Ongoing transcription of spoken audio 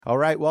All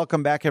right,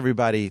 welcome back,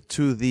 everybody,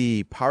 to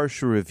the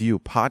Parsha Review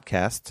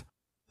podcast.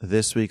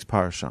 This week's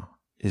Parsha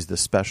is the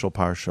special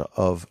Parsha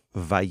of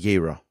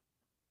Vayeira.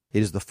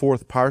 It is the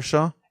fourth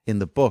Parsha in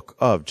the book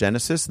of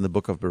Genesis, in the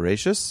book of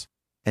Parshas,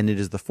 and it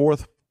is the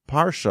fourth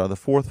Parsha, the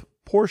fourth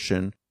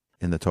portion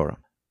in the Torah.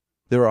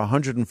 There are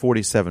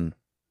 147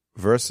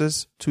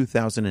 verses,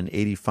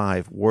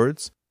 2,085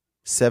 words,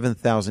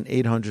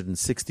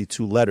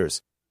 7,862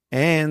 letters.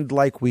 And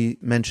like we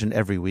mention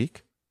every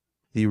week,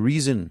 the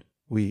reason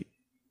we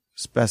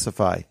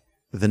specify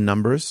the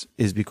numbers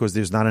is because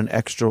there's not an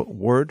extra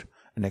word,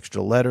 an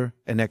extra letter,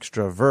 an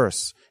extra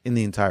verse in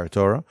the entire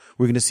Torah.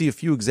 We're going to see a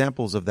few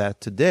examples of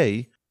that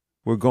today.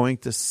 We're going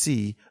to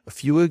see a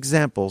few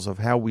examples of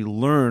how we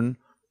learn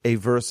a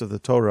verse of the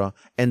Torah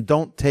and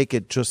don't take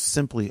it just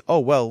simply, oh,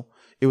 well,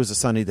 it was a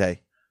sunny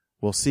day.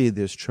 We'll see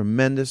there's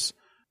tremendous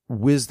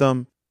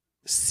wisdom,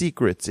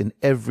 secrets in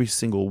every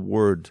single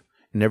word,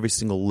 in every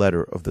single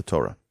letter of the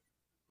Torah.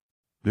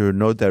 There are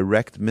no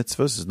direct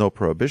mitzvahs, there's no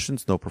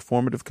prohibitions, no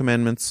performative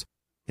commandments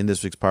in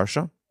this week's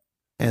Parsha.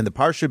 And the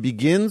Parsha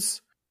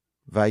begins,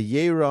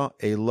 Vayeira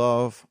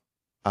Elov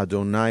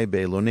Adonai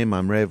be'elonei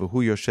mamre v'hu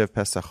yoshev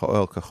pesach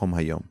ha'oel kachom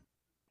hayom.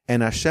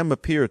 And Hashem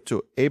appeared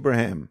to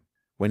Abraham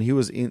when he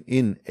was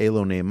in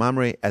Elonei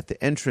Mamre at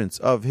the entrance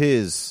of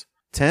his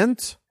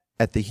tent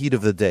at the heat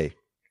of the day.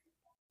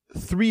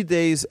 3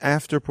 days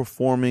after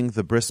performing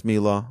the bris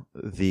milah,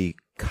 the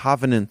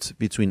covenant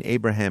between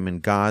Abraham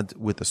and God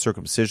with the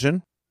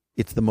circumcision,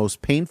 it's the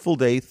most painful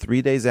day.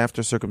 3 days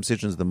after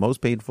circumcision is the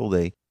most painful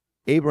day.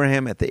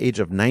 Abraham, at the age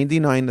of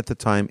 99 at the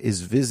time,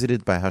 is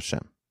visited by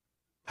Hashem.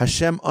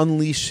 Hashem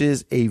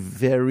unleashes a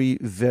very,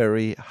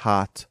 very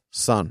hot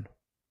sun,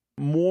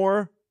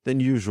 more than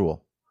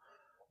usual.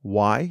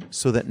 Why?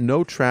 So that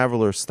no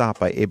traveler stop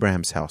by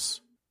Abraham's house.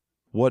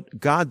 What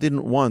God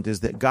didn't want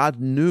is that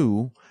God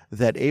knew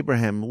that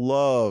Abraham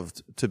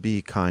loved to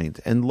be kind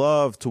and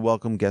loved to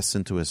welcome guests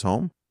into his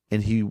home.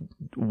 And he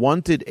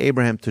wanted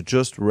Abraham to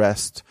just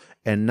rest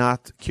and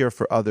not care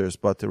for others,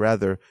 but to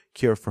rather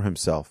care for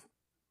himself.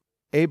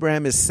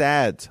 Abraham is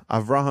sad.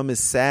 Avraham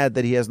is sad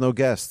that he has no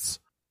guests.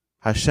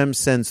 Hashem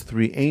sends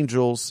 3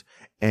 angels,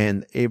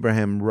 and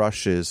Abraham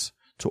rushes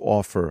to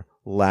offer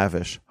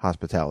lavish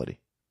hospitality.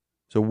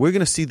 So we're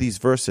going to see these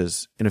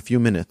verses in a few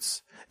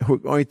minutes. And we're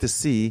going to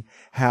see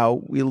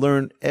how we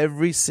learn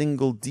every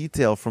single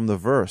detail from the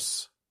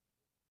verse.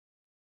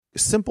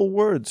 Simple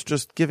words,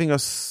 just giving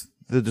us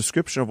the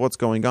description of what's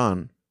going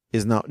on,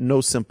 is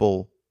no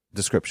simple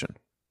description.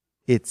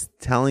 It's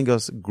telling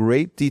us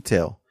great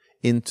detail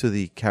into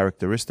the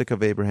characteristic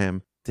of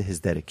Abraham, to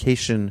his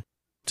dedication,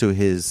 to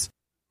his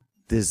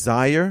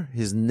desire,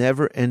 his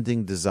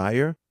never-ending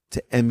desire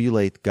to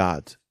emulate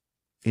God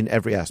in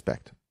every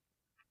aspect.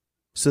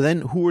 So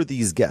then, who are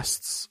these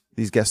guests?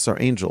 These guests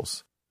are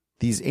angels.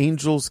 These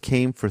angels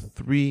came for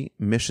 3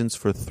 missions,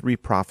 for 3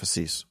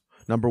 prophecies.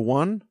 Number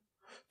 1,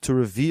 to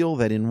reveal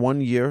that in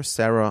 1 year,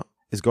 Sarah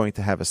is going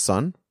to have a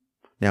son.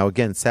 Now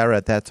again, Sarah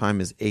at that time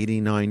is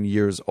 89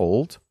 years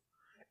old,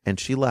 and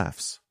she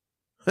laughs.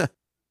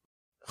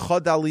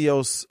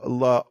 Chodalios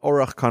la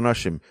orach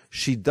kanashim.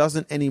 She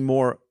doesn't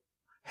anymore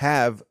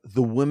have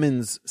the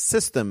women's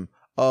system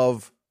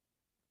of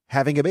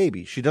having a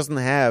baby. She doesn't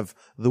have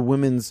the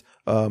women's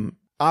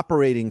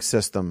operating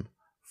system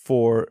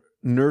for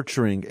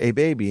nurturing a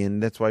baby,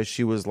 and that's why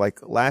she was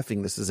like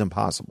laughing, this is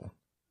impossible.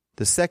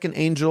 The second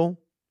angel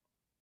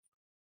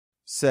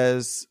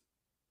says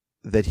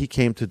that he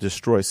came to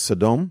destroy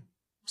Sodom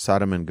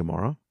and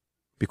Gomorrah,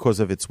 because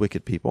of its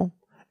wicked people.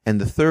 And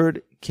the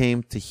third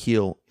came to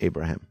heal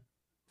Abraham.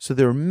 So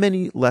there are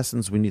many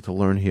lessons we need to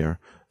learn here.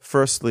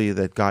 Firstly,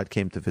 that God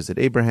came to visit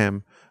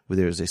Abraham, where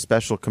there is a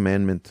special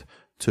commandment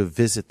to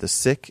visit the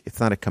sick. It's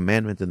not a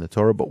commandment in the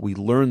Torah, but we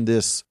learn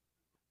this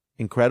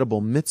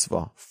incredible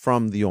mitzvah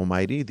from the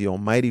Almighty. The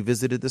Almighty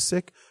visited the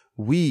sick.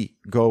 We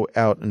go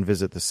out and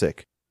visit the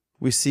sick.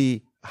 We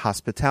see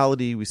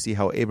hospitality. We see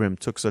how Abraham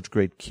took such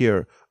great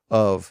care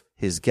of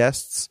his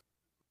guests.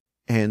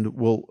 And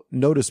we'll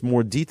notice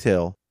more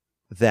detail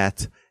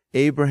that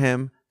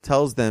Abraham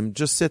tells them,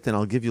 just sit and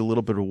I'll give you a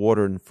little bit of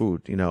water and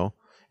food,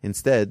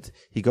 Instead,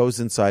 he goes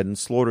inside and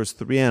slaughters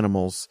 3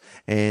 animals.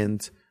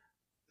 And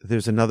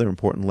there's another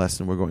important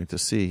lesson we're going to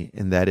see,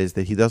 and that is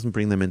that he doesn't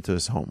bring them into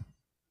his home.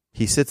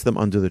 He sits them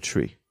under the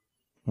tree.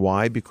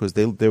 Why? Because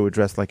they were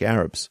dressed like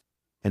Arabs.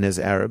 And as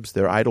Arabs,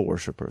 they're idol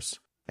worshippers.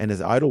 And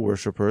as idol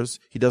worshippers,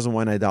 he doesn't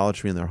want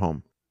idolatry in their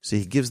home. So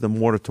he gives them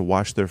water to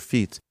wash their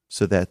feet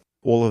so that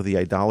all of the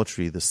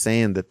idolatry, the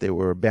sand that they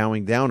were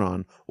bowing down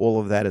on, all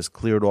of that is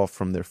cleared off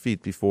from their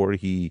feet before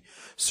he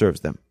serves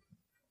them.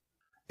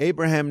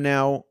 Abraham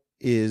now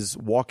is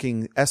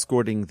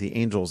escorting the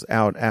angels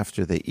out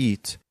after they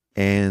eat,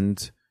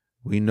 and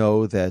we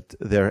know that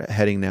they're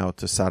heading now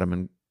to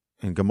Sodom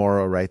and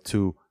Gomorrah, right,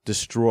 to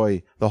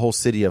destroy the whole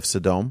city of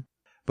Sodom.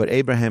 But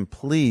Abraham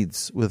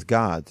pleads with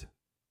God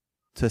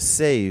to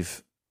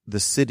save the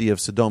city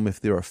of Sodom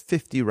if there are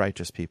 50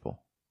 righteous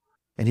people.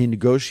 And he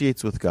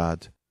negotiates with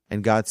God,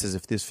 and God says,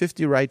 if there's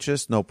 50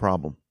 righteous, no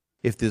problem.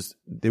 If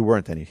there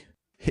weren't any.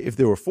 If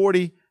there were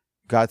 40,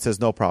 God says,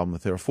 no problem.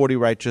 If there are 40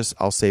 righteous,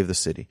 I'll save the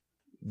city.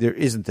 There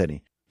isn't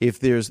any. If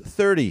there's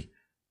 30,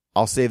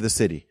 I'll save the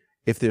city.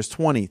 If there's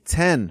 20,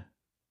 10,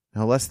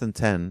 now less than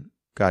 10,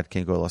 God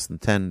can't go less than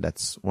 10.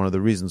 That's one of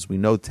the reasons we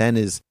know 10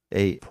 is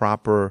a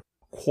proper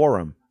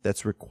quorum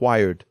that's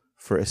required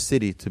for a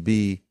city to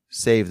be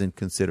saved and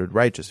considered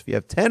righteous. If you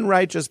have 10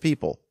 righteous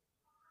people,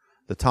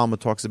 the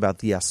Talmud talks about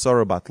the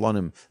Asara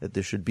Batlonim, that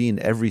there should be in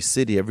every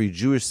city, every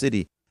Jewish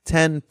city,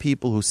 10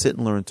 people who sit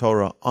and learn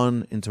Torah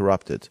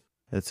uninterrupted.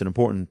 It's an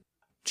important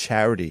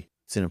charity.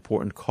 It's an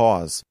important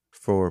cause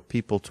for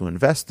people to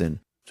invest in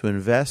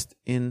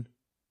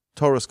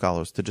Torah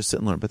scholars to just sit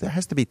and learn. But there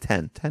has to be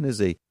 10. 10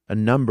 is a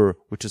number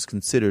which is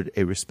considered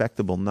a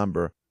respectable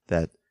number,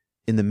 that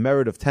in the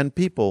merit of 10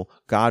 people,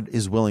 God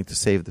is willing to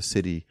save the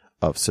city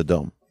of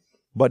Sodom.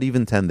 But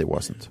even 10 there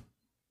wasn't.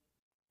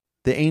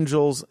 The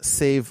angels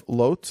save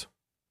Lot,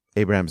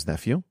 Abraham's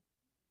nephew,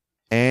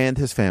 and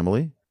his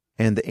family,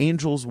 and the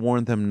angels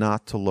warn them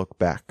not to look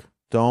back.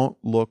 Don't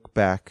look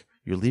back.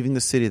 You're leaving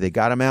the city. They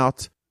got him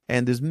out.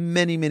 And there's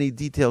many, many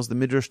details the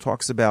Midrash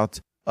talks about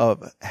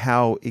of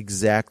how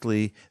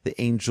exactly the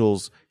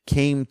angels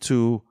came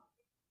to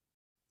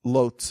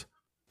Lot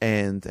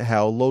and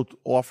how Lot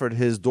offered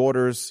his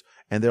daughters.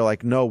 And they're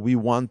like, no, we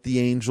want the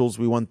angels.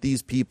 We want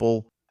these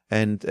people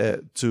and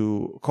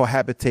to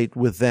cohabitate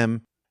with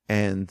them.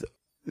 And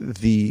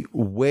the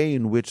way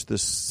in which the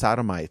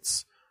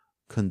Sodomites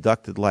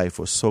conducted life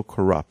was so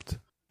corrupt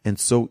and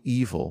so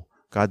evil,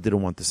 God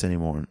didn't want this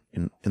anymore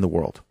in the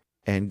world.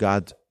 And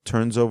God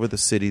turns over the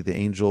city, the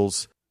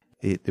angels,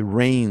 it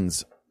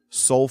rains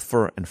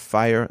sulfur and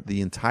fire.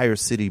 The entire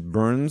city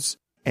burns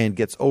and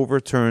gets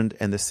overturned,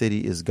 and the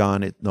city is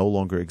gone. It no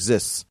longer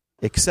exists,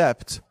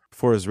 except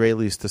for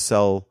Israelis to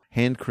sell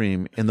hand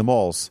cream in the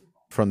malls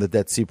from the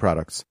Dead Sea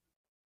products.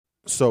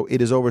 So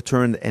it is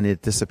overturned and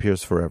it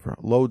disappears forever.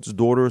 Lot's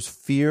daughters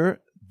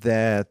fear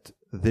that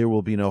there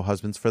will be no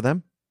husbands for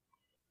them.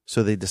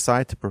 So they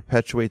decide to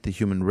perpetuate the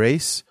human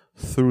race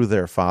through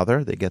their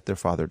father. They get their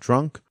father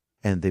drunk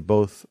and they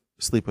both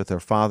sleep with their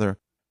father,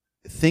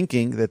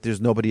 thinking that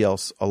there's nobody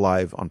else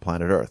alive on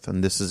planet Earth.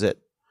 And this is it.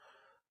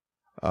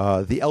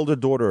 The elder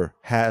daughter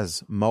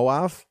has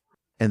Moab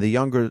and the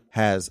younger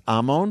has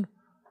Ammon.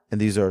 And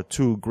these are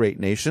two great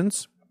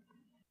nations.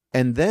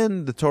 And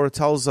then the Torah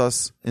tells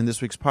us in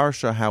this week's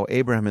Parsha how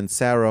Abraham and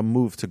Sarah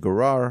moved to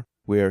Gerar,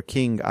 where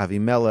King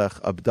Avimelech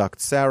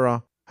abducts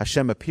Sarah.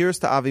 Hashem appears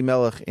to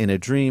Avimelech in a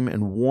dream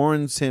and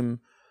warns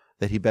him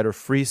that he better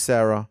free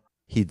Sarah.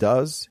 He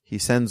does. He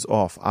sends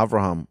off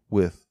Avraham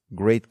with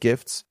great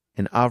gifts,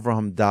 and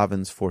Avraham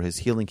davens for his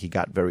healing. He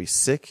got very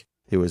sick.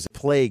 There was a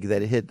plague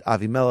that hit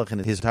Avimelech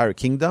and his entire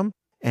kingdom,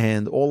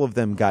 and all of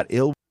them got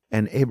ill.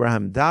 And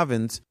Avraham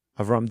davened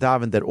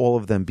that all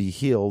of them be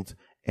healed,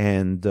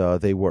 and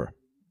they were.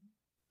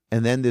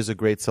 And then there's a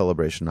great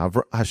celebration.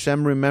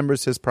 Hashem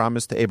remembers his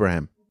promise to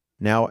Abraham.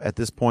 Now, at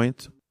this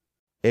point,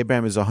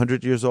 Abraham is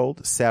 100 years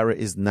old, Sarah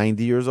is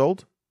 90 years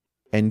old,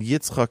 and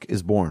Yitzchak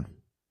is born.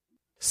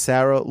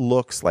 Sarah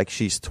looks like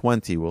she's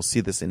 20. We'll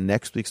see this in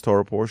next week's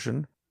Torah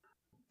portion,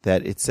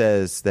 that it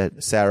says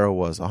that Sarah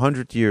was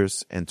 100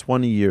 years and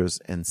 20 years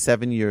and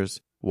 7 years.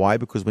 Why?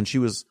 Because when she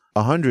was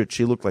 100,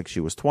 she looked like she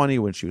was 20.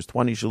 When she was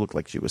 20, she looked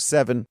like she was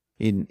 7.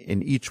 In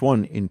each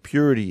one, in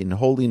purity, in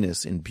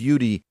holiness, in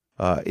beauty.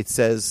 It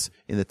says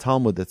in the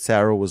Talmud that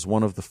Sarah was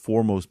one of the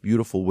 4 most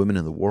beautiful women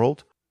in the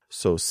world.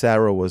 So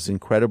Sarah was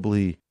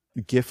incredibly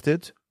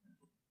gifted.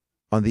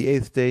 On the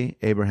 8th day,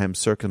 Abraham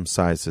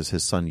circumcises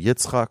his son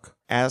Yitzchak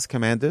as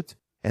commanded,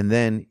 and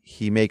then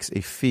he makes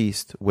a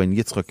feast when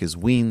Yitzchak is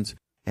weaned,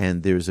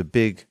 and there's a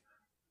big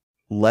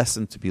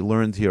lesson to be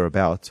learned here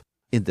about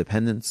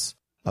independence,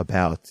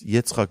 about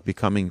Yitzchak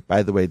becoming,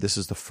 by the way, this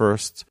is the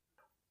first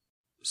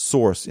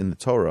source in the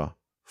Torah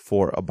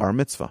for a bar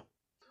mitzvah.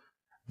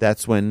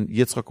 That's when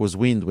Yitzchak was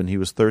weaned when he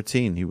was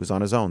 13. He was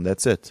on his own.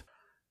 That's it.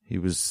 He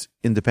was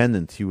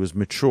independent. He was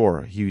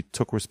mature. He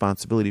took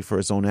responsibility for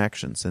his own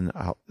actions. And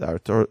our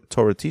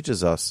Torah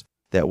teaches us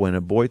that when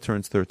a boy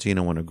turns 13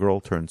 and when a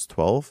girl turns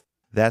 12,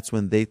 that's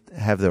when they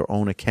have their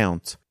own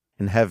account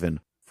in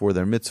heaven for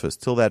their mitzvahs.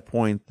 Till that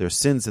point, their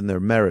sins and their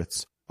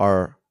merits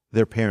are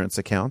their parents'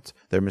 account.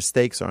 Their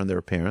mistakes are on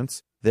their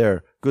parents.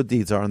 Their good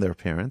deeds are on their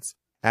parents.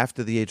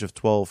 After the age of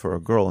 12 for a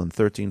girl and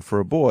 13 for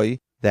a boy,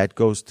 that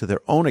goes to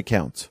their own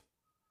account.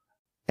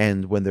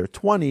 And when they're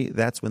 20,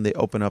 that's when they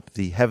open up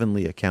the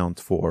heavenly account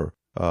for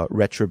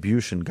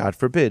retribution, God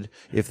forbid,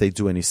 if they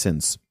do any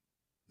sins.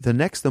 The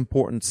next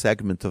important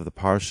segment of the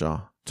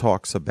Parsha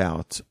talks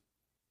about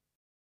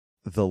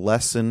the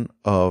lesson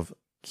of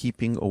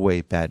keeping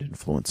away bad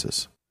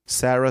influences.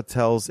 Sarah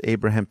tells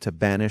Abraham to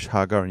banish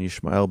Hagar and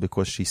Ishmael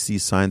because she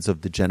sees signs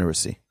of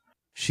degeneracy.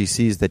 She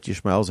sees that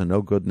Ishmael's a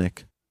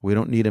no-goodnik. We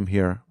don't need him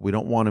here. We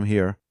don't want him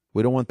here.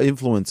 We don't want the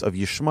influence of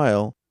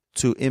Ishmael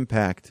to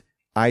impact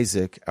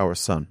Isaac, our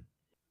son.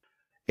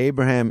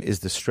 Abraham is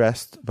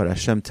distressed, but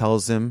Hashem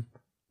tells him,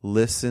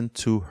 listen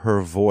to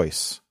her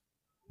voice.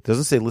 It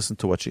doesn't say listen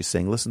to what she's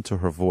saying, listen to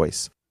her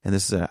voice. And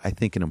this is, I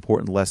think, an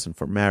important lesson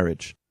for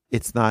marriage.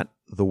 It's not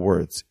the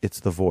words, it's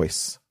the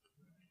voice.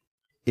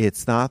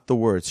 It's not the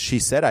words. She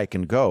said I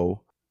can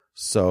go,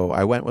 so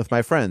I went with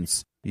my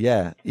friends.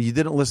 Yeah, you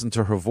didn't listen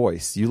to her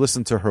voice. You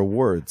listened to her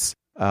words.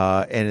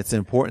 And it's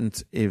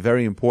important,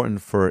 very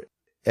important for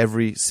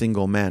every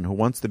single man who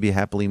wants to be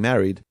happily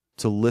married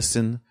to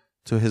listen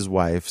to his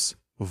wife's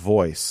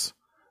voice.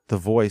 The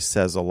voice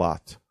says a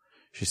lot.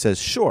 She says,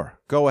 sure,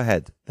 go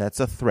ahead. That's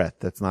a threat.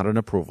 That's not an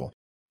approval.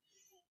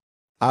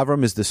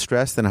 Avram is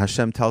distressed, and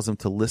Hashem tells him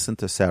to listen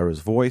to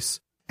Sarah's voice.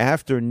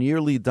 After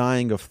nearly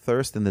dying of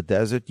thirst in the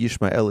desert,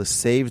 Yishmael is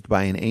saved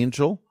by an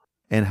angel,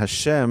 and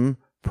Hashem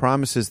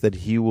promises that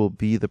he will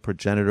be the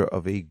progenitor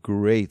of a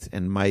great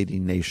and mighty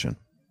nation.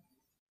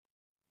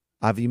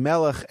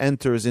 Avimelech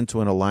enters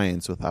into an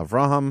alliance with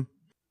Avraham,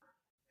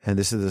 and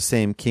this is the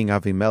same King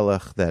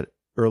Avimelech that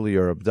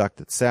earlier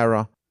abducted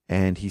Sarah,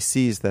 and he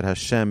sees that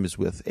Hashem is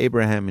with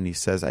Abraham, and he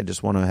says, I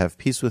just want to have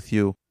peace with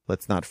you.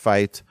 Let's not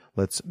fight.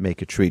 Let's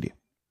make a treaty.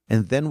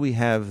 And then we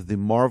have the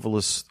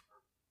marvelous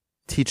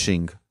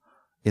teaching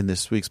in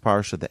this week's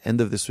Parsha, the end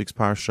of this week's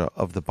Parsha,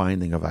 of the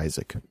binding of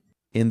Isaac.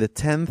 In the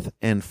 10th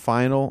and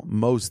final,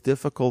 most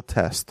difficult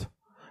test,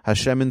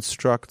 Hashem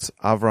instructs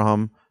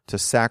Avraham to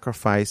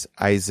sacrifice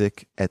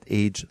Isaac at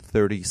age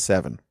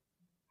 37.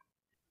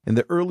 In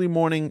the early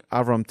morning,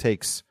 Avraham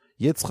takes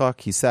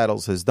Yitzchak, he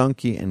saddles his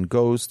donkey and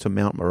goes to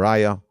Mount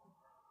Moriah.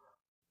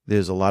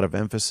 There's a lot of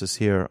emphasis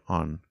here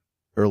on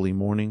early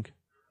morning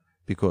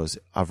because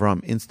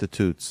Avraham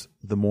institutes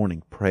the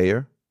morning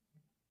prayer.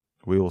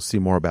 We will see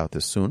more about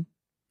this soon.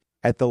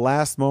 At the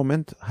last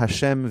moment,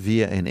 Hashem,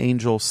 via an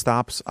angel,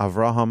 stops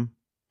Avraham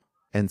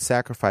and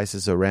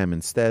sacrifices a ram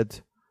instead.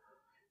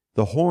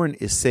 The horn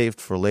is saved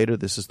for later.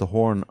 This is the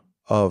horn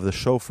of the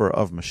shofar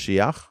of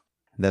Mashiach.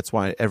 And that's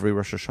why every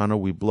Rosh Hashanah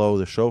we blow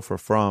the shofar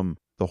from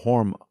the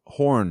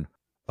horn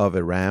of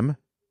a ram.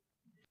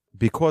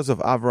 Because of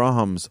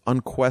Avraham's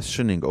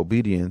unquestioning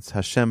obedience,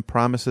 Hashem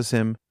promises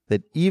him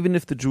that even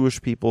if the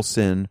Jewish people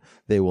sin,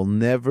 they will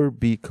never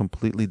be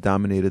completely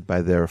dominated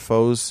by their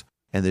foes,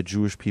 and the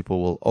Jewish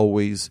people will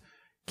always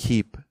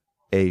keep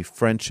a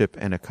friendship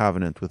and a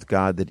covenant with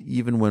God, that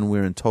even when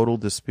we're in total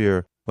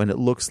despair, when it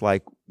looks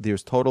like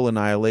there's total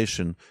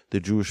annihilation, the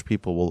Jewish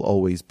people will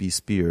always be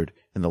spared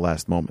in the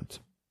last moment.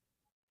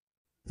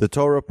 The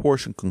Torah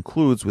portion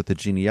concludes with the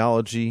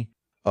genealogy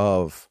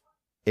of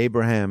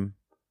Abraham,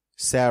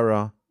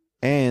 Sarah,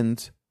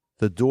 and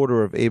the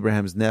daughter of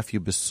Abraham's nephew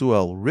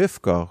Besuel,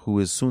 Rivka, who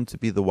is soon to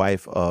be the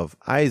wife of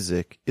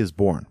Isaac, is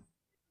born.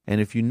 And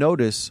if you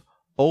notice,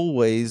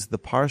 always the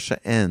Parsha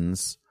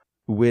ends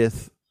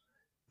with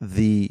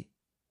the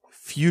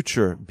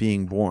future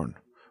being born,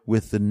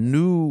 with the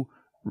new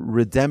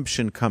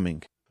redemption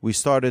coming. We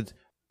started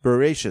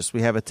Bereshis.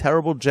 We have a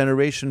terrible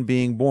generation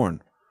being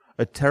born,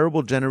 a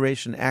terrible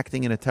generation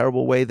acting in a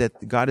terrible way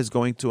that God is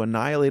going to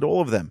annihilate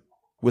all of them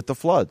with the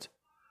flood.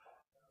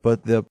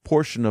 But the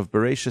portion of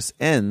Bereshis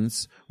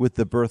ends with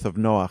the birth of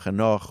Noach, and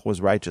Noach was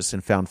righteous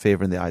and found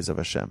favor in the eyes of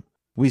Hashem.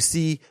 We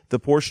see the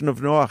portion of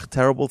Noach,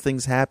 terrible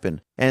things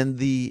happen, and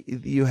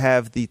you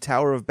have the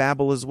Tower of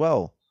Babel as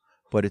well.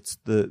 But it's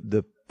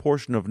the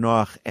portion of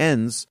Noach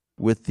ends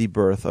with the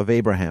birth of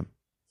Abraham,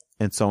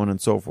 and so on and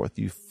so forth.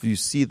 You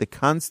see the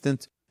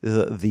constant,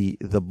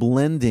 the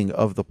blending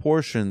of the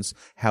portions,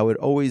 how it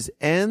always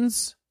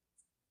ends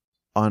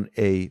on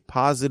a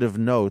positive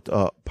note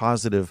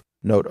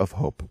of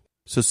hope.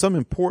 So some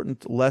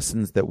important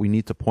lessons that we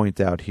need to point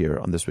out here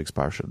on this week's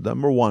Parsha.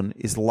 Number one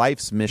is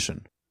life's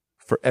mission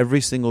for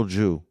every single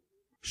Jew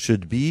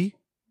should be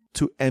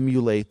to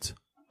emulate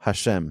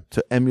Hashem,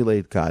 to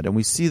emulate God. And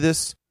we see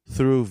this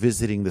through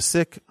visiting the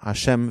sick.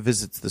 Hashem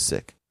visits the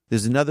sick.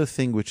 There's another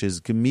thing which is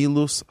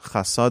gemilus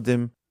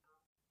chasadim,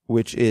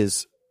 which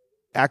is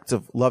act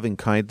of loving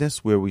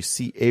kindness, where we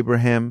see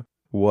Abraham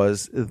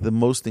was the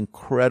most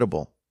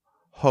incredible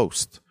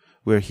host,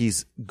 where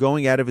he's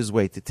going out of his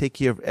way to take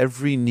care of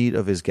every need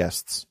of his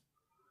guests.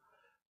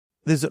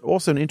 There's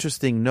also an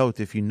interesting note,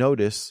 if you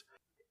notice,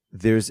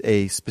 there's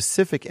a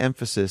specific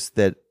emphasis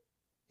that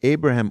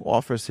Abraham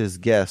offers his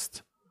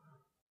guest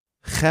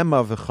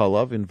chema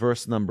v'chalav in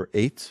verse number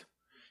 8.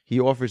 He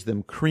offers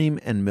them cream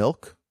and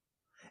milk.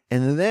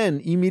 And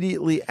then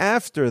immediately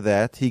after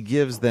that, he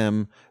gives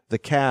them the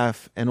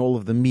calf and all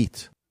of the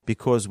meat,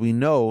 because we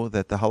know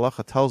that the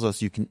halacha tells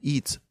us you can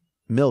eat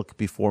milk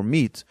before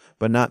meat,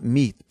 but not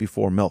meat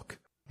before milk.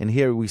 And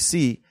here we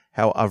see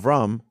how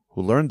Avram,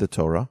 who learned the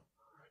Torah,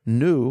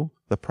 knew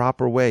the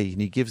proper way,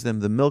 and he gives them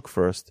the milk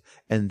first,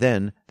 and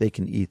then they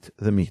can eat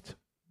the meat.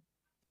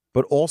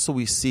 But also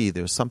we see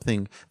there's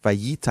something,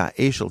 Vayita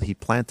Eshel, he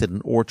planted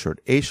an orchard.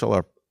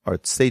 Eshel, our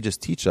sages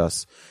teach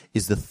us,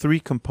 is the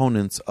three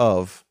components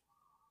of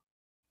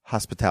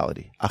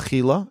hospitality.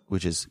 Achila,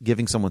 which is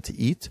giving someone to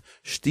eat.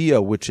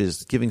 Shtia, which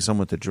is giving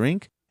someone to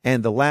drink.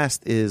 And the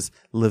last is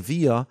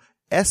Levia,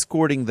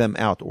 escorting them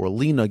out, or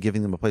Lina,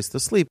 giving them a place to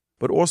sleep,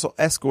 but also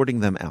escorting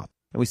them out.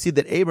 And we see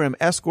that Abraham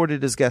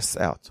escorted his guests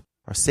out.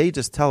 Our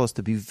sages tell us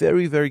to be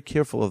very, very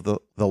careful of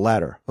the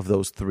latter of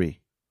those three.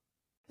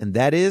 And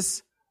that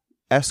is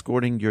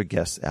escorting your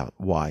guests out.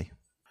 Why?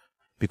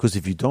 Because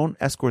if you don't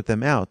escort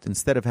them out,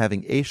 instead of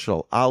having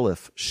Eshel,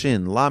 Aleph,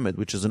 Shin, Lamed,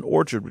 which is an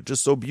orchard, which is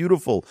so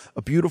beautiful,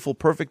 a beautiful,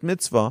 perfect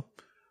mitzvah,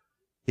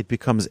 it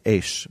becomes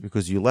Esh.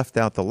 Because you left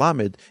out the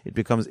Lamed, it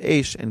becomes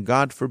Esh, and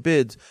God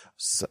forbid,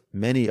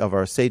 many of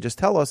our sages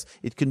tell us,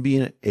 it can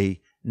be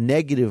a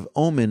negative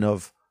omen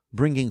of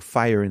bringing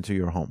fire into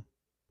your home.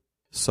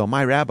 So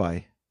my rabbi,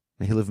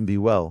 may he live and be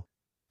well,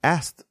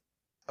 asked,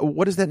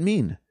 what does that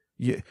mean?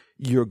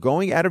 You're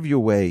going out of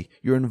your way.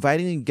 You're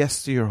inviting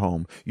guests to your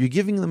home. You're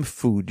giving them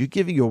food.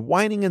 You're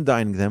whining and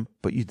dining them,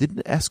 but you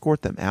didn't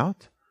escort them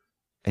out?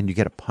 And you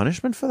get a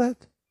punishment for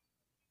that?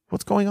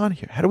 What's going on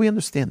here? How do we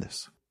understand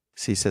this?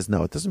 So he says,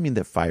 no, it doesn't mean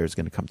that fire is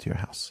going to come to your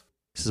house.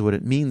 He says what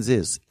it means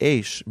is,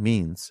 Esh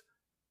means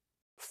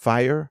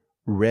fire,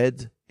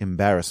 red,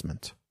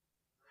 embarrassment.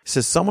 He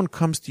says someone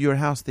comes to your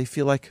house, they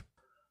feel like,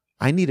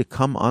 I need to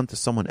come on to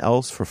someone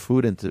else for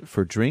food and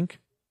for drink.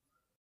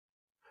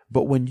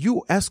 But when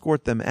you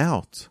escort them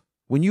out,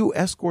 when you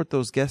escort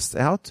those guests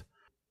out,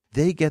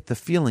 they get the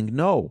feeling,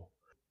 no,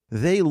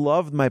 they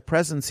loved my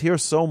presence here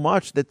so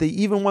much that they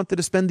even wanted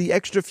to spend the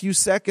extra few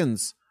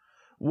seconds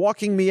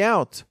walking me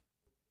out.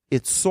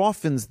 It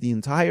softens the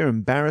entire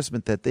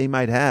embarrassment that they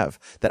might have,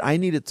 that I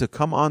needed to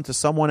come on to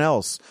someone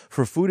else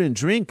for food and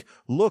drink.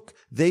 Look,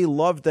 they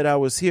loved that I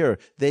was here.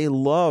 They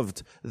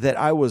loved that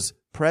I was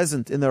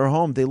present in their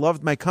home. They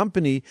loved my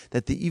company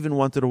that they even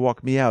wanted to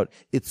walk me out.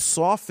 It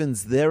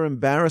softens their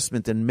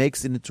embarrassment and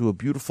makes it into a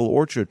beautiful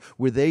orchard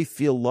where they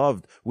feel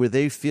loved, where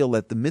they feel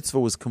that the mitzvah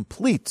was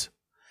complete.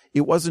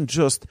 It wasn't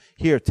just,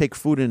 here, take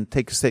food and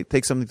take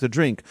something to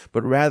drink,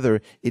 but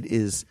rather it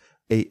is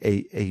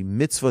a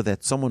mitzvah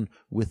that someone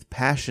with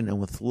passion and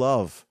with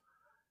love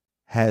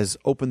has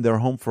opened their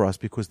home for us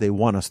because they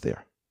want us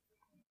there.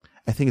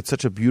 I think it's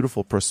such a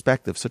beautiful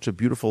perspective, such a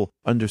beautiful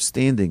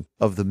understanding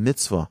of the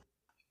mitzvah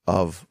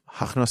of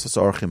Hachnasas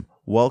Orchim,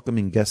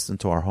 welcoming guests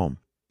into our home.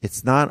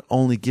 It's not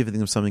only giving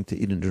them something to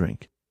eat and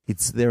drink.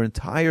 It's their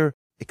entire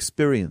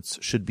experience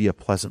should be a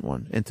pleasant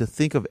one, and to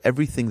think of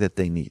everything that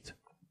they need.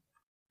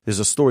 There's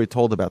a story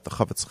told about the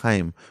Chavetz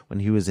Chaim when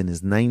he was in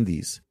his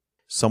 90s.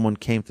 Someone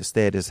came to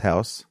stay at his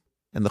house,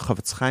 and the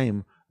Chavetz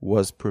Chaim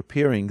was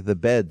preparing the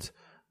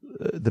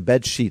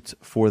bed sheet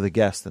for the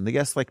guest. And the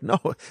guest's like, no,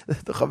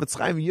 the Chavetz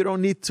Chaim, you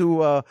don't need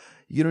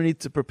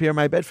to prepare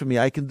my bed for me.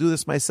 I can do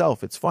this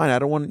myself. It's fine. I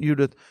don't want you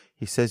to.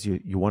 He says,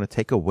 you want to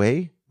take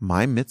away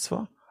my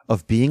mitzvah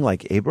of being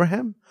like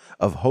Abraham,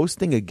 of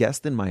hosting a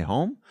guest in my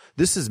home?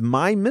 This is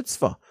my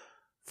mitzvah.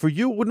 For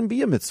you, it wouldn't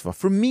be a mitzvah.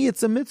 For me,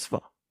 it's a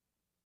mitzvah.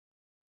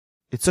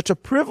 It's such a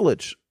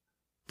privilege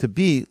to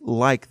be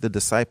like the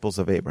disciples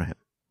of Abraham.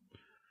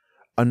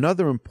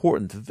 Another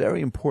important,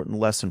 very important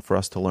lesson for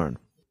us to learn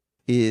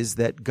is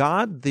that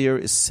God there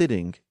is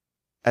sitting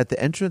at the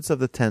entrance of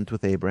the tent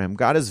with Abraham.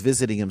 God is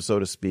visiting him, so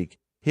to speak.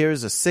 Here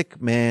is a sick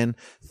man.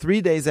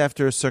 3 days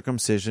after his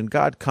circumcision,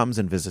 God comes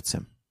and visits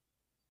him.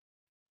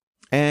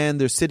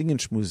 And they're sitting and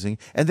schmoozing.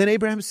 And then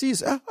Abraham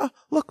sees,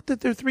 look,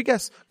 there are 3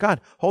 guests.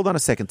 God, hold on a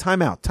second.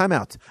 Time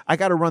out. I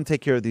got to run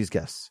take care of these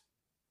guests.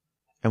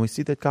 And we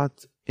see that God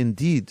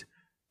indeed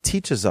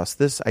teaches us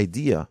this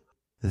idea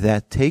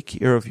that take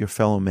care of your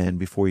fellow man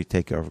before you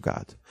take care of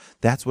God.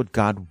 That's what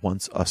God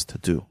wants us to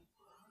do.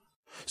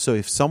 So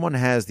if someone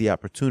has the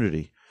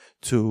opportunity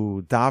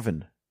to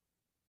daven,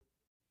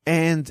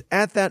 and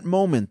at that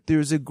moment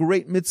there's a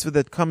great mitzvah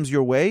that comes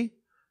your way,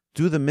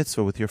 do the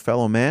mitzvah with your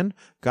fellow man.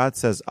 God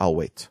says, I'll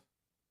wait.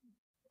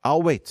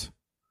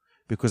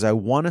 Because I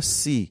want to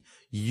see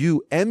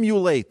you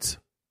emulate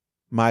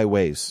my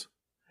ways.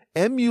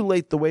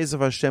 Emulate the ways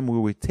of Hashem, where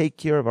we take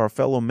care of our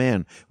fellow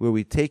man, where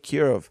we take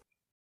care of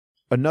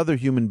another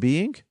human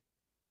being,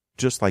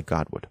 just like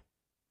God would.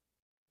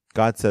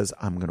 God says,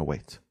 I'm going to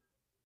wait.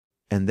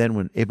 And then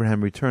when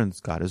Abraham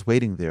returns, God is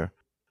waiting there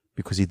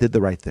because he did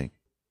the right thing.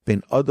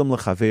 Ben Adam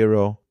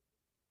lechavero,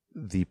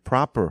 the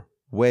proper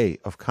way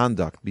of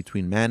conduct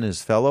between man and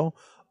his fellow,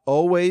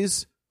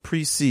 always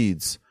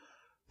precedes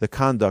the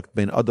conduct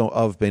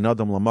of Ben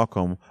Adam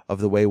lamakom, of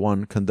the way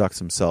one conducts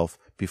himself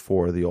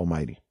before the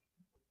Almighty.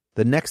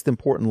 The next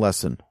important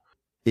lesson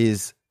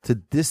is to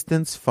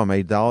distance from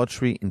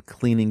idolatry in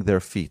cleaning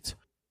their feet.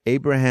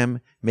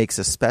 Abraham makes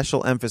a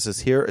special emphasis.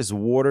 Here is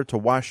water to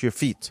wash your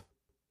feet.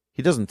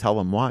 He doesn't tell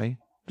them why.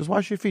 Just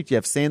wash your feet. You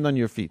have sand on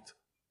your feet.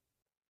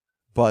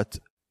 But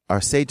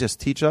our sages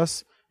teach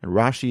us, and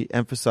Rashi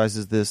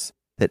emphasizes this,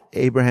 that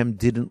Abraham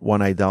didn't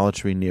want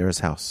idolatry near his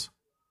house.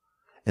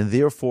 And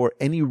therefore,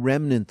 any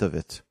remnant of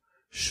it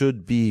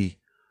should be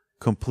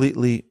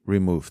completely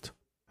removed.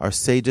 Our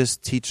sages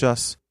teach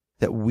us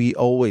that we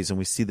always, and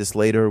we see this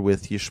later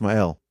with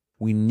Yishmael,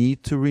 we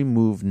need to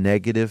remove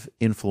negative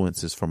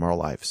influences from our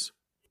lives.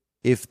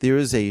 If there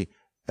is an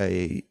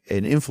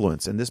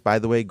influence, and this, by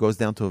the way, goes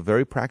down to a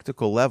very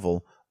practical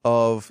level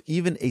of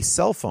even a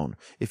cell phone.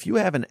 If you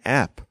have an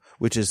app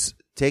which is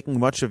taking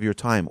much of your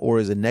time or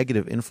is a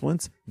negative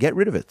influence, get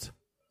rid of it.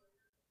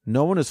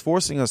 No one is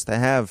forcing us to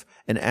have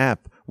an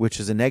app which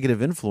is a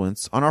negative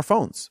influence on our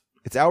phones.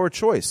 It's our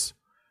choice.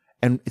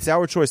 And it's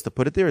our choice to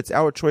put it there. It's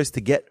our choice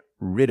to get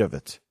rid of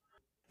it.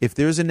 if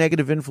there's a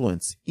negative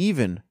influence,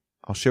 even,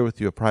 I'll share with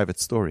you a private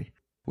story.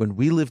 When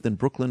we lived in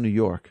Brooklyn, New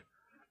York,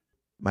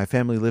 my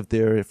family lived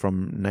there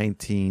from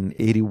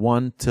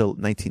 1981 till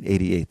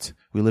 1988.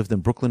 We lived in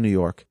Brooklyn, New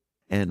York.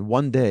 And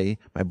one day,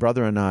 my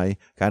brother and I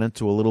got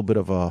into a little bit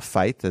of a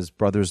fight, as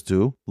brothers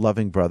do,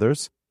 loving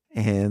brothers.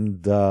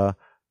 And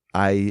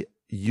I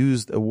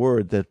used a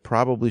word that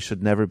probably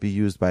should never be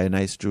used by a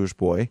nice Jewish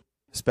boy,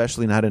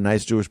 especially not a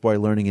nice Jewish boy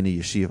learning in a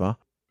yeshiva.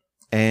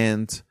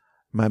 And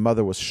my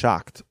mother was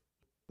shocked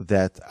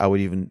that I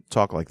would even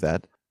talk like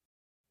that.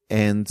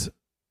 And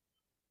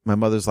my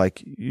mother's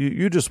like,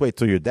 you just wait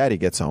till your daddy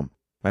gets home.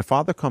 My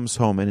father comes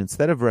home, and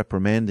instead of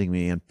reprimanding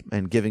me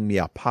and giving me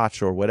a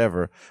patch or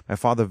whatever, my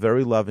father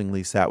very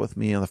lovingly sat with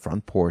me on the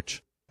front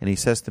porch, and he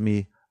says to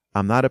me,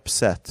 I'm not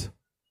upset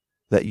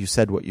that you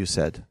said what you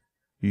said.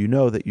 You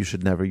know that you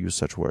should never use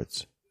such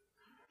words.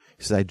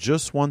 He says, I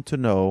just want to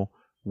know,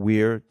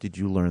 where did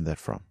you learn that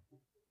from?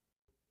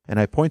 And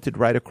I pointed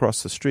right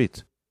across the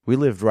street. We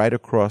lived right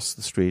across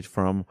the street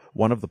from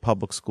one of the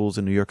public schools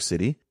in New York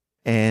City,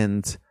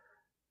 and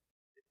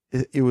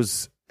it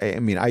was,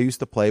 I mean, I used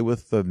to play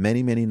with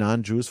many, many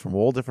non-Jews from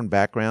all different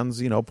backgrounds,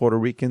 you know, Puerto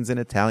Ricans and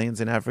Italians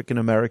and African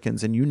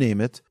Americans and you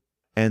name it.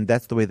 And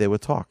that's the way they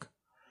would talk.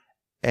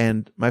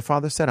 And my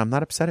father said, I'm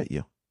not upset at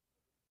you.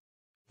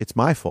 It's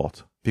my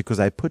fault because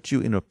I put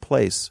you in a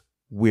place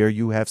where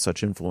you have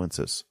such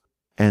influences.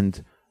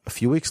 And a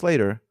few weeks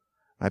later,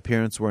 my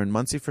parents were in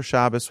Monsey for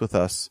Shabbos with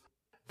us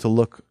to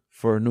look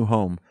for a new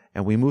home.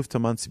 And we moved to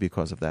Monsey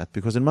because of that.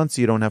 Because in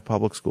Monsey, you don't have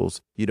public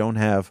schools. You don't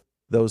have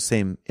those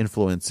same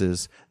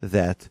influences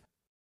that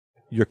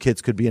your kids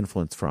could be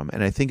influenced from.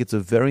 And I think it's a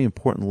very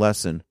important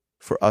lesson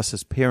for us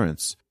as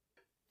parents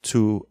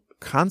to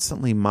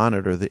constantly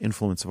monitor the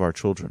influence of our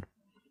children.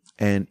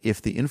 And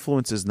if the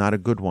influence is not a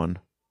good one,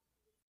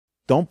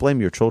 don't blame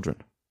your children.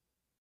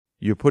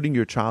 You're putting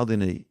your child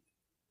in a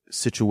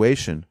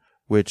situation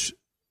which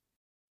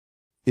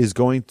is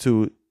going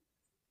to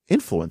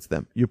influence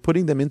them. You're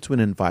putting them into an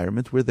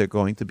environment where they're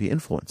going to be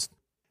influenced.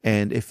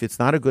 And if it's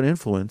not a good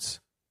influence,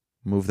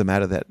 move them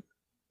out of that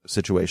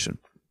situation.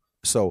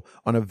 So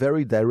on a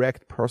very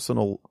direct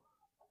personal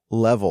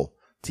level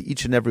to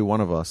each and every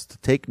one of us, to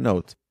take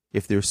note,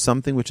 if there's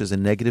something which is a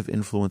negative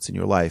influence in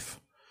your life,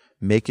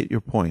 make it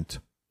your point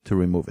to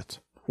remove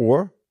it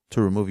or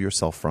to remove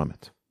yourself from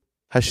it.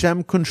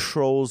 Hashem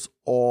controls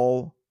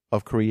all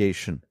of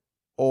creation,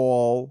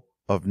 all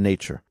of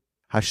nature.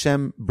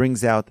 Hashem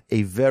brings out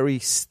a very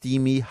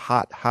steamy,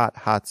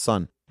 hot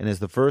sun. And as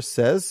the verse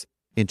says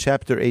in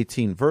chapter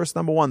 18, verse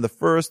number 1, the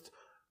first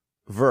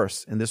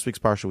verse in this week's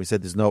Parsha, we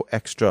said there's no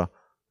extra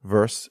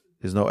verse,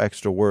 there's no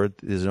extra word,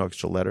 there's no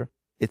extra letter.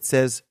 It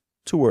says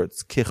two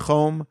words,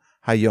 Kechom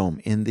Hayom,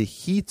 in the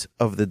heat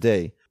of the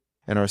day.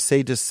 And our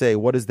sages say,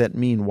 what does that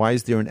mean? Why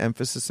is there an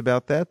emphasis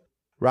about that?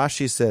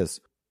 Rashi says,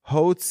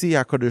 Hotzi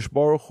HaKadosh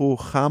Baruch Hu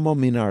Chamo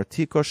Min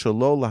Artiko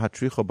Shelo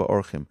Lahatricho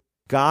Ba'orchim.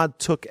 God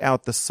took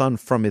out the sun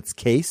from its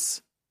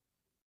case,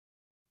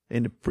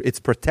 in its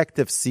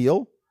protective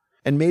seal,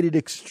 and made it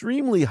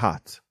extremely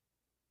hot,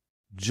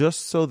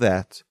 just so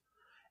that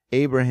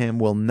Abraham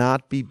will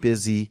not be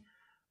busy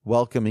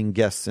welcoming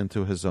guests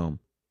into his home.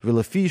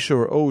 And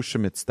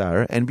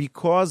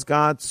because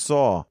God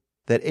saw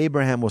that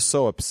Abraham was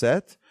so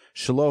upset,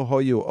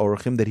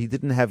 that he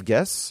didn't have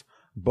guests,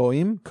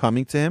 boim,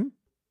 coming to him,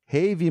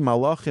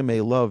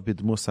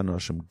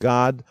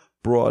 God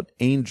brought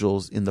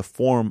angels in the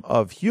form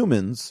of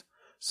humans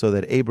so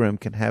that Abraham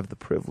can have the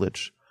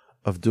privilege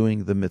of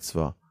doing the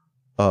mitzvah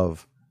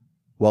of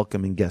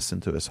welcoming guests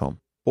into his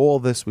home. All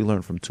this we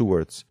learn from two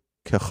words,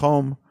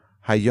 Kechom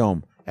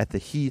Hayom, at the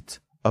heat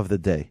of the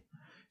day.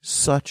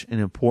 Such an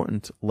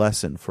important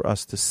lesson for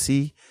us to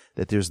see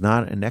that there's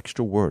not an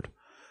extra word.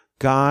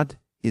 God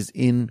is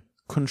in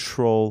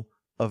control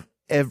of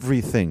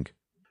everything.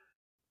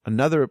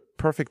 Another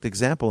perfect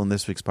example in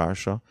this week's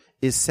parsha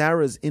is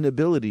Sarah's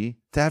inability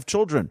to have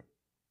children.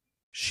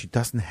 She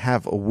doesn't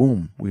have a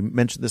womb. We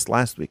mentioned this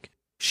last week.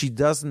 She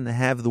doesn't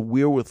have the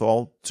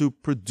wherewithal to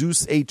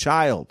produce a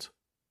child.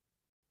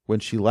 When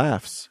she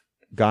laughs,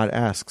 God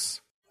asks,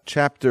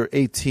 chapter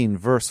 18,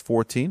 verse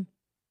 14,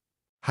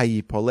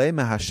 Hayipole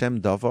mehashem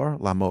davar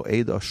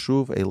lamoed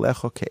ashuv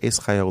elecho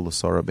ke'es chayav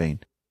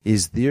l'sarabein.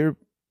 Is there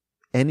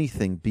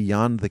anything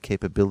beyond the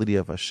capability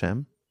of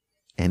Hashem?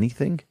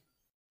 Anything?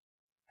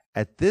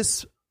 At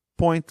this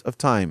point of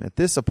time, at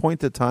this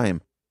appointed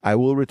time, I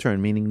will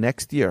return, meaning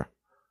next year,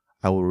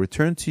 I will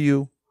return to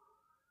you,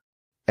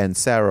 and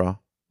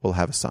Sarah will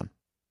have a son.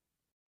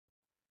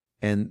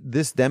 And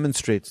this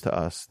demonstrates to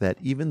us that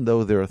even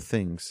though there are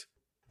things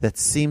that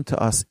seem to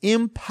us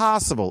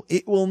impossible,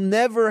 it will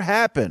never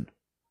happen,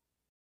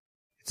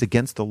 it's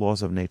against the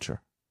laws of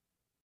nature.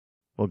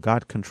 Well,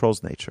 God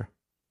controls nature.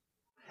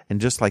 And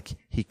just like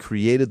He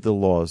created the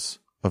laws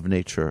of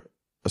nature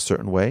a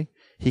certain way,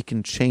 He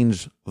can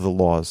change the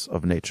laws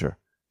of nature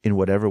in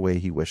whatever way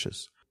He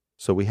wishes.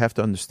 So we have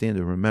to understand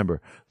and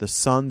remember, the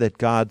sun that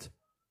God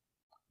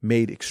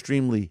made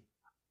extremely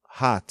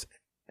hot,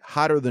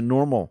 hotter than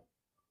normal,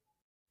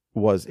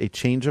 was a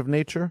change of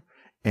nature,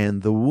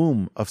 And the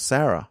womb of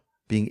Sarah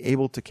being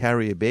able to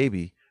carry a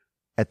baby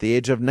at the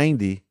age of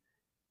 90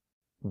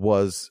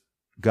 was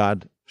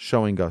God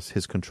showing us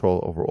his control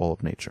over all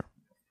of nature.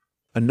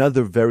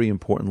 Another very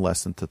important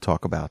lesson to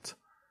talk about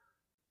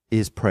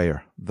is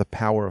prayer, the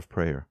power of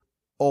prayer.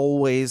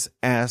 Always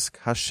ask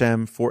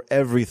Hashem for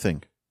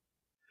everything.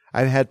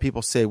 I've had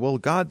people say, well,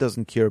 God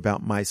doesn't care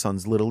about my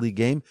son's Little League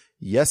game.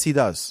 Yes, he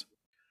does.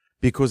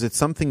 Because it's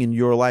something in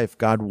your life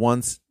God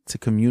wants to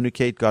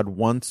communicate. God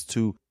wants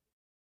to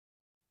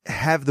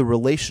have the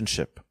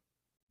relationship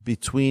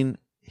between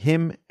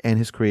him and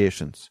his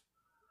creations.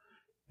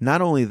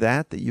 Not only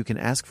that you can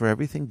ask for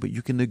everything, but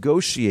you can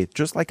negotiate,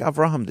 just like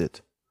Avraham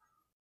did.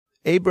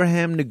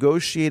 Abraham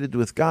negotiated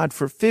with God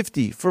for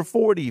 50, for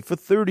 40, for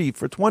 30,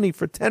 for 20,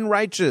 for 10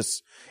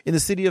 righteous in the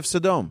city of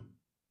Sodom.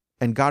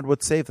 And God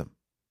would save them.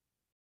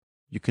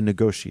 You can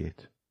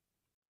negotiate.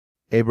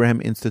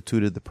 Abraham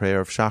instituted the prayer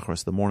of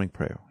Shacharis, the morning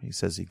prayer. He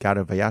says he got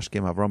up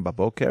Vayashkem Avram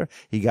Baboker.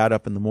 He got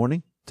up in the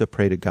morning to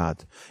pray to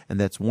God. And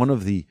that's one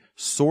of the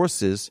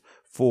sources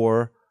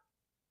for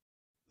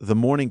the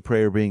morning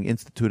prayer being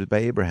instituted by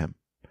Abraham.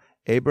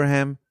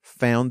 Abraham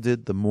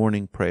founded the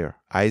morning prayer,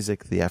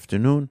 Isaac the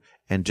afternoon,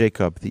 and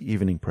Jacob the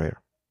evening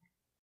prayer.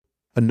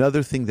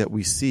 Another thing that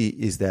we see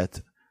is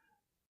that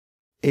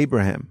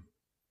Abraham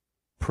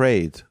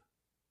prayed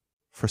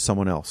for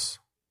someone else.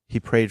 He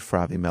prayed for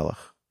Avimelech.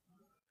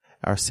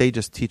 Our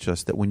sages teach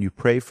us that when you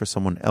pray for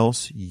someone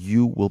else,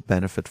 you will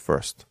benefit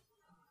first.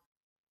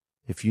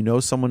 If you know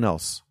someone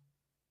else,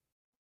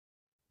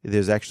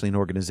 there's actually an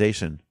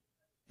organization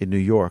in New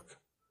York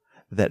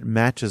that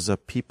matches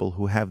up people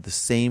who have the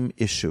same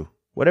issue,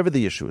 whatever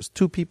the issue is.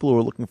 Two people who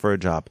are looking for a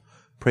job,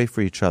 pray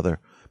for each other,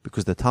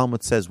 because the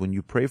Talmud says when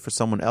you pray for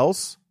someone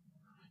else,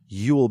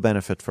 you will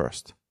benefit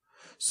first.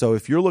 So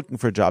if you're looking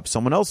for a job,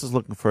 someone else is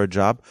looking for a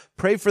job,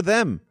 pray for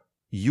them.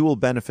 You will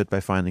benefit by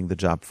finding the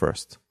job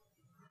first.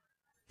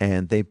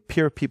 And they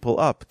pair people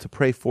up to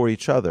pray for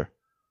each other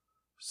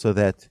so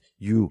that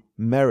you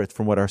merit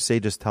from what our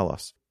sages tell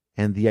us.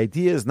 And the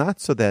idea is not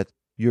so that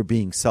you're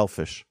being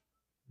selfish.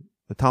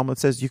 The Talmud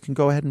says you can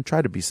go ahead and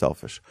try to be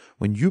selfish.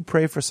 When you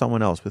pray for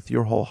someone else with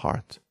your whole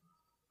heart,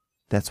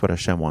 that's what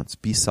Hashem wants.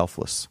 Be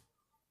selfless.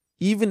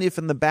 Even if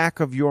in the back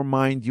of your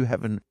mind you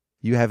have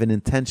an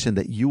intention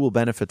that you will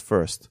benefit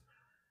first,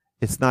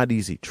 it's not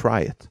easy.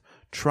 Try it.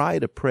 Try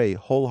to pray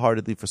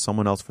wholeheartedly for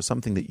someone else for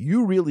something that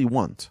you really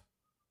want.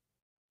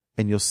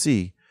 And you'll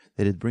see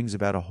that it brings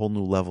about a whole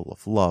new level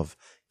of love,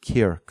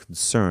 care,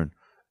 concern,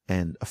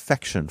 and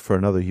affection for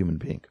another human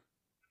being.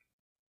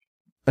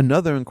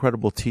 Another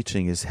incredible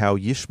teaching is how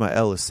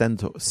Yishmael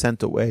is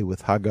sent away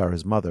with Hagar,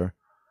 his mother.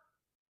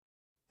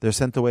 They're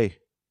sent away.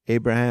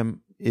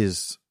 Abraham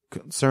is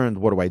concerned,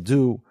 what do I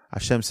do?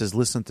 Hashem says,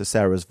 listen to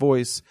Sarah's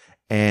voice,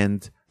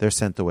 and they're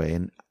sent away.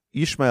 And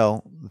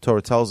Ishmael, the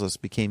Torah tells us,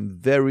 became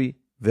very,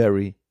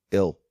 very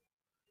ill.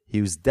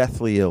 He was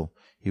deathly ill.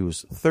 He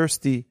was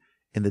thirsty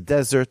in the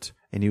desert,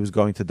 and he was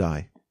going to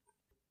die.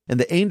 And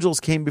the angels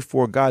came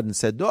before God and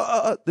said,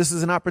 this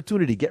is an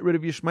opportunity. Get rid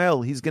of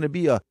Ishmael. He's going to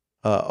be a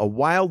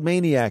wild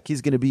maniac.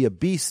 He's going to be a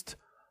beast.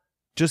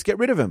 Just get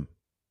rid of him.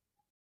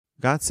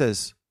 God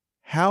says,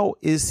 how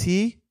is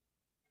he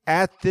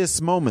at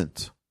this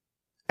moment?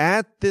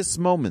 At this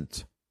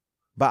moment.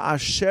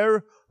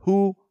 Ba'asher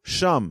hu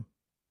sham.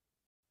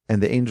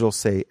 And the angels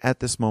say,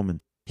 at this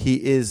moment,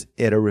 he is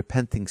at a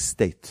repenting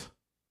state.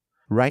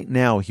 Right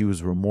now, he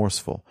was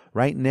remorseful.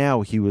 Right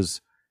now, he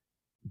was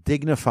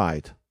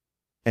dignified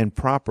and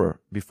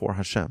proper before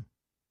Hashem.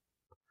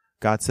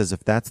 God says,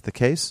 if that's the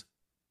case,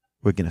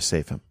 we're going to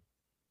save him.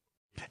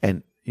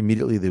 And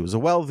immediately there was a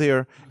well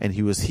there, and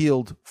he was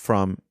healed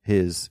from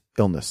his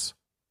illness.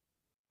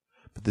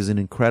 But there's an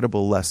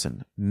incredible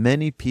lesson.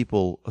 Many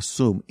people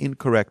assume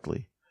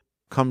incorrectly,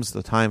 comes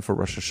the time for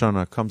Rosh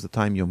Hashanah, comes the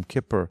time Yom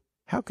Kippur,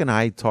 how can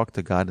I talk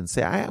to God and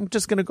say, I'm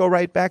just going to go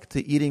right back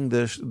to eating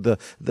the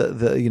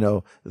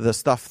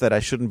stuff that I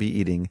shouldn't be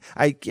eating.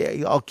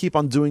 I'll keep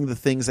on doing the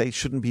things I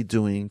shouldn't be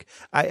doing.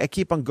 I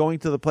keep on going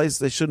to the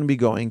places I shouldn't be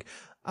going.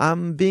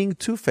 I'm being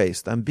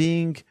two-faced. I'm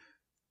being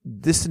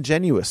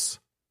disingenuous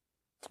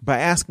by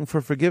asking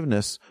for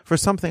forgiveness for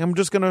something I'm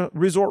just going to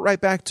resort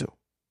right back to.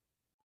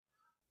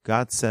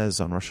 God says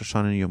on Rosh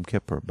Hashanah and Yom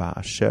Kippur,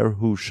 Ba'asher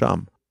hu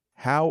sham.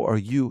 How are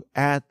you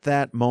at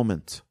that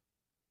moment?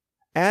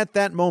 At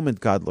that moment,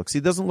 God looks. He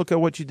doesn't look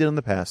at what you did in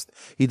the past.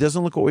 He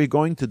doesn't look at what you're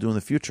going to do in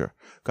the future.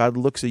 God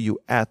looks at you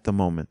at the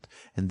moment.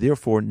 And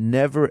therefore,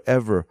 never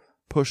ever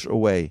push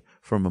away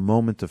from a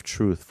moment of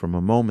truth, from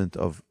a moment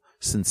of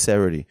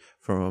sincerity,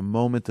 from a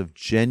moment of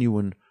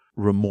genuine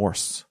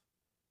remorse.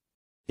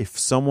 If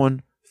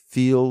someone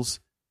feels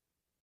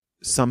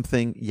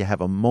something, you have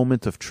a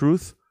moment of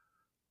truth,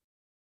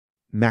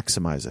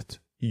 maximize it,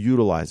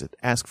 utilize it,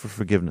 ask for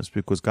forgiveness,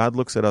 because God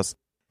looks at us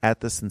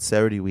at the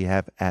sincerity we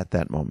have at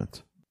that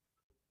moment.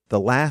 The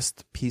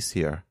last piece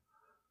here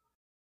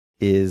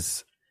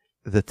is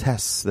the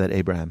tests that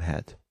Abraham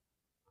had.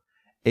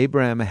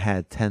 Abraham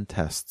had 10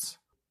 tests.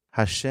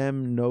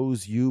 Hashem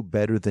knows you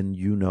better than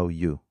you know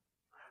you.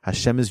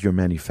 Hashem is your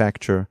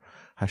manufacturer.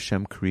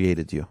 Hashem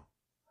created you.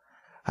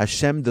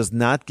 Hashem does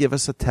not give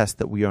us a test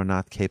that we are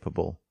not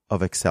capable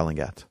of excelling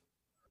at.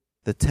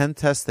 The 10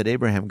 tests that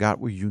Abraham got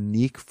were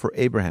unique for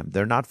Abraham.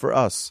 They're not for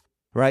us,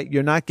 right?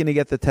 You're not going to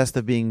get the test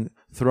of being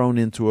thrown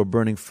into a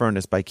burning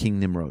furnace by King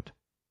Nimrod.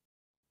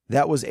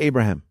 That was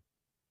Abraham.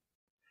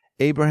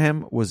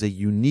 Abraham was a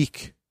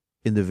unique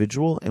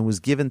individual and was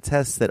given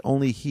tests that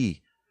only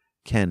he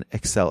can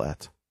excel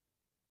at.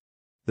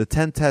 The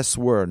 10 tests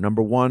were,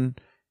 number 1,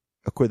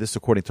 this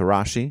according to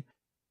Rashi,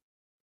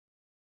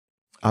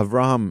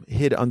 Avraham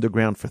hid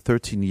underground for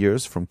 13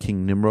 years from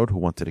King Nimrod, who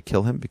wanted to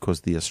kill him,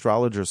 because the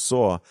astrologer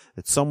saw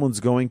that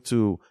someone's going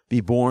to be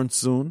born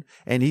soon,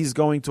 and he's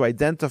going to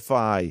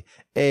identify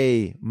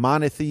a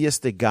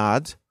monotheistic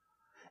God,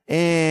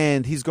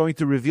 and he's going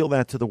to reveal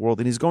that to the world,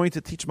 and he's going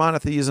to teach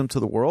monotheism to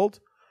the world.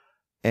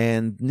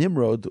 And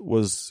Nimrod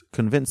was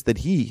convinced that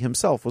he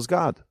himself was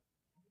God.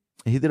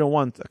 He didn't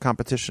want a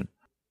competition.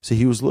 So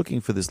he was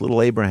looking for this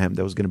little Abraham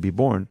that was going to be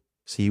born.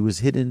 So he was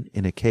hidden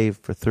in a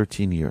cave for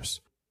 13 years.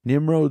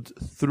 Nimrod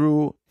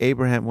threw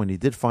Abraham, when he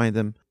did find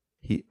him,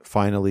 he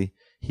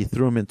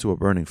threw him into a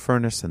burning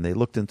furnace, and they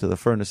looked into the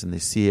furnace and they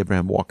see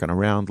Abraham walking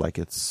around like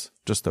it's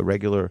just a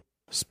regular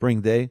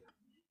spring day.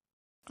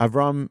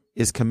 Avram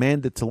is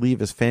commanded to leave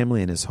his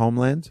family and his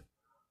homeland.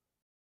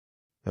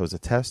 That was a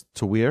test.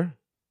 To where?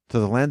 To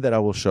the land that I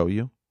will show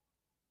you.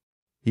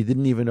 He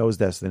didn't even know his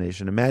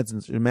destination.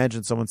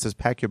 Imagine someone says,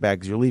 pack your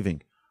bags, you're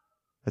leaving.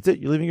 That's it,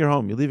 you're leaving your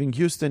home. You're leaving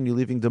Houston, you're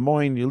leaving Des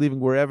Moines, you're leaving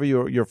wherever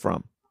you're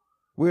from.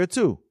 Where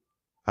to?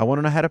 I want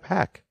to know how to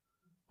pack.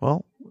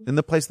 Well, in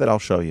the place that I'll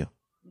show you.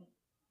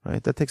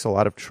 Right? That takes a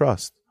lot of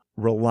trust,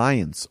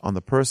 reliance on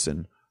the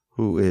person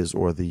who is,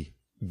 or the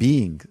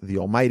being, the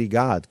Almighty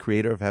God,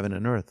 creator of heaven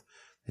and earth,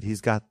 that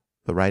he's got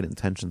the right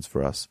intentions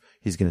for us.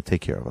 He's going to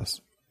take care of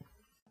us.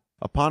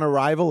 Upon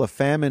arrival, a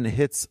famine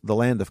hits the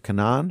land of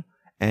Canaan,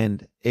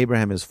 and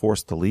Abraham is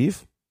forced to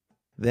leave.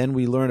 Then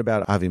we learn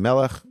about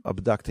Avimelech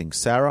abducting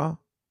Sarah.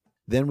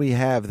 Then we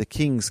have the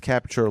kings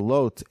capture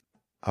Lot.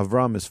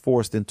 Avram is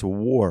forced into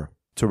war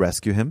to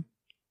rescue him.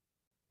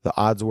 The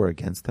odds were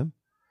against him.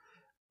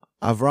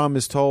 Avram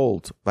is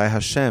told by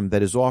Hashem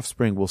that his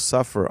offspring will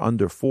suffer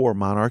under 4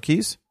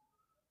 monarchies.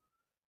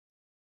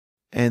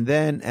 And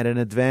then at an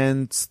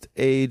advanced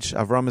age,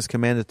 Avram is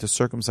commanded to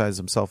circumcise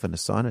himself and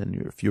his son. And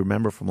if you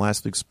remember from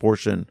last week's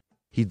portion,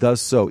 he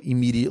does so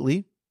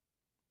immediately.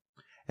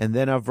 And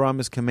then Avram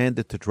is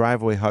commanded to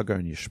drive away Hagar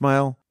and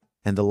Yishmael.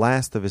 And the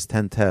last of his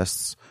 10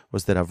 tests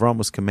was that Avram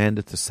was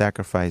commanded to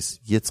sacrifice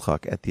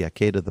Yitzchak at the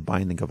Akedah, the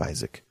binding of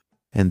Isaac.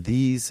 And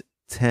these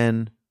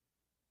 10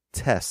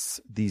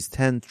 tests, these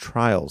 10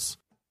 trials,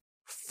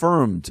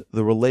 firmed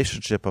the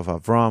relationship of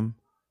Avram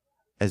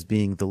as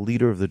being the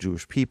leader of the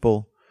Jewish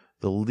people,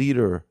 the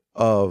leader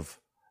of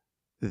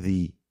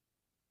the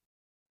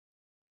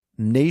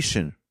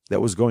nation that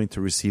was going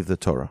to receive the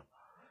Torah.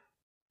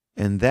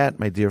 And that,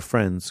 my dear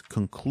friends,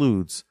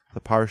 concludes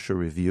the Parsha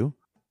review.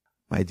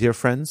 My dear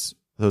friends,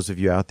 those of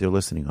you out there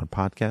listening on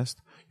podcast,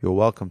 you're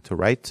welcome to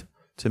write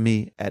to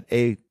me at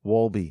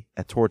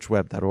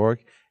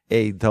awolbe@torchweb.org,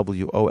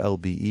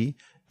 AWOLBE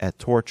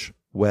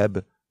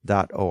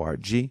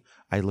 @torchweb.org.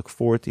 I look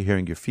forward to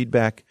hearing your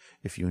feedback.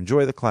 If you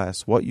enjoy the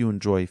class, what you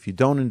enjoy. If you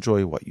don't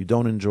enjoy, what you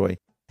don't enjoy.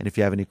 And if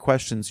you have any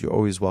questions, you're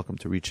always welcome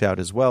to reach out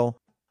as well.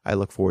 I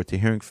look forward to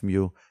hearing from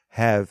you.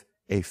 Have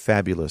a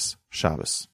fabulous Shabbos.